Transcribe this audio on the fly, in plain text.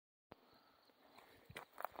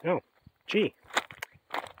Oh, gee.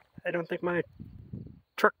 I don't think my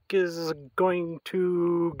truck is going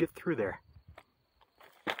to get through there.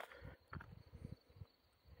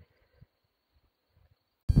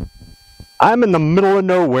 I'm in the middle of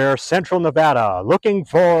nowhere, central Nevada, looking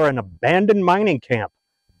for an abandoned mining camp.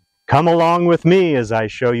 Come along with me as I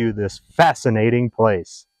show you this fascinating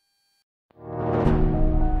place.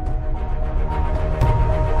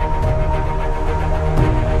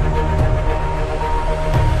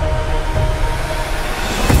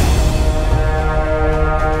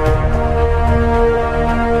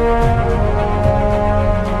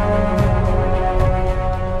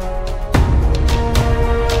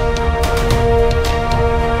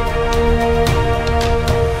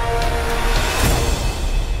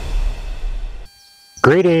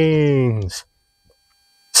 Greetings!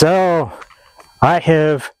 So, I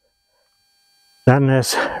have done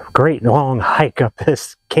this great long hike up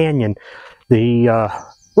this canyon. The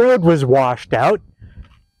road was washed out,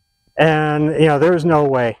 and there was no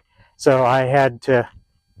way. So I had to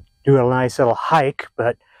do a nice little hike,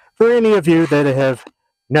 but for any of you that have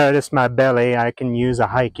noticed my belly, I can use a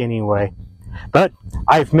hike anyway. But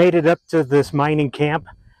I've made it up to this mining camp.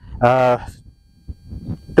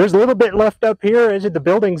 There's a little bit left up here. The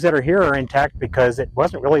buildings that are here are intact because it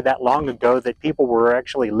wasn't really that long ago that people were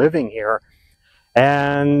actually living here.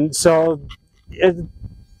 And so it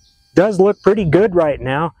does look pretty good right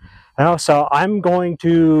now. So I'm going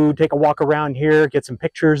to take a walk around here, get some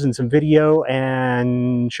pictures and some video,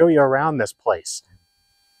 and show you around this place.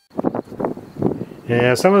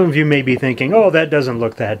 Yeah, some of you may be thinking, oh, that doesn't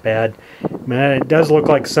look that bad. It does look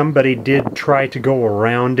like somebody did try to go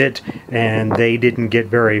around it, and they didn't get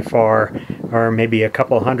very far, or maybe a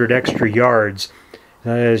couple hundred extra yards.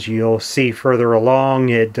 As you'll see further along,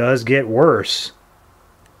 it does get worse.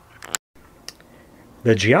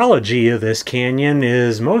 The geology of this canyon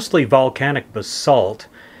is mostly volcanic basalt,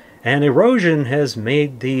 and erosion has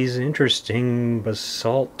made these interesting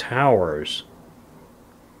basalt towers.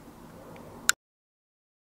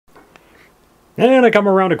 And I come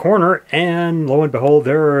around a corner, and lo and behold,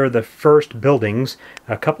 there are the first buildings,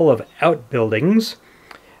 a couple of outbuildings,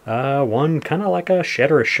 one kind of like a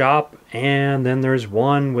shed or a shop, and then there's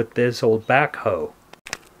one with this old backhoe.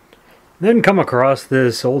 Then come across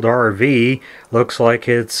this old RV, looks like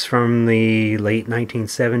it's from the late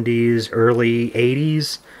 1970s, early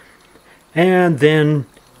 80s, and then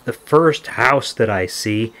the first house that I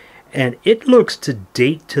see, and it looks to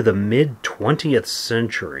date to the mid-20th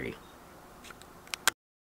century.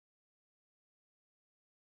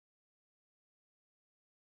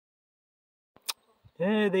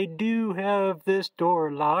 They do have this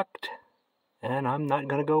door locked, and I'm not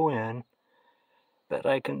going to go in. But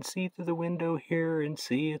I can see through the window here and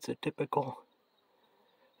see it's a typical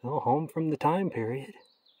home from the time period.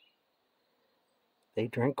 They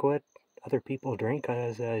drink what other people drink,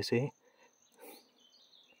 as I see.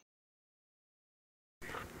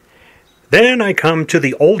 Then I come to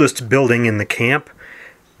the oldest building in the camp,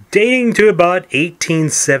 dating to about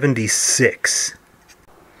 1876.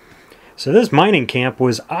 So this mining camp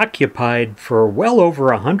was occupied for well over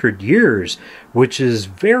 100 years, which is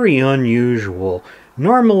very unusual.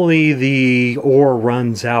 Normally the ore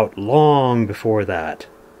runs out long before that.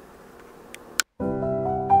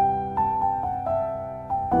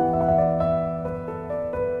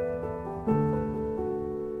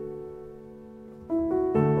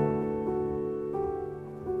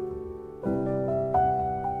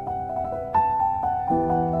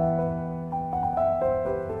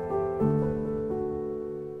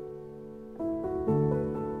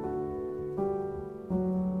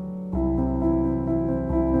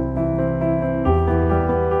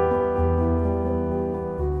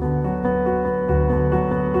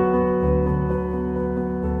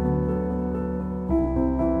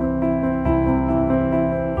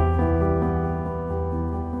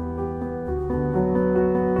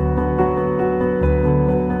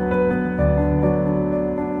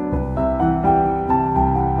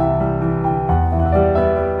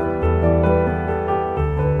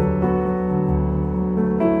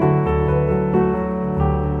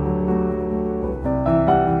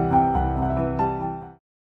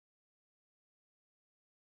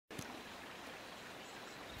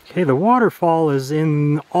 Okay, the waterfall is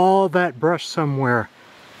in all that brush somewhere.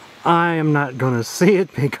 I am not going to see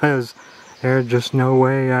it because there's just no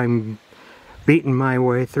way I'm beating my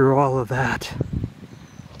way through all of that.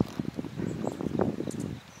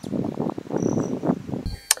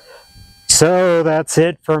 So that's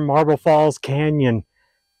it for Marble Falls Canyon.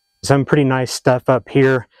 Some pretty nice stuff up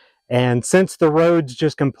here. And since the road's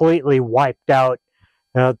just completely wiped out,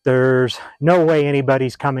 There's no way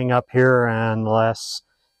anybody's coming up here unless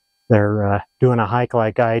they're doing a hike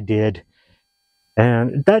like I did.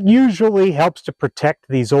 And that usually helps to protect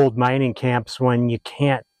these old mining camps when you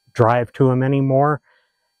can't drive to them anymore.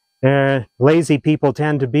 Lazy people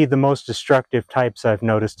tend to be the most destructive types, I've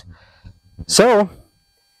noticed. So,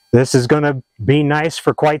 this is going to be nice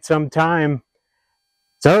for quite some time.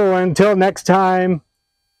 So, until next time,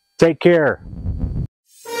 take care.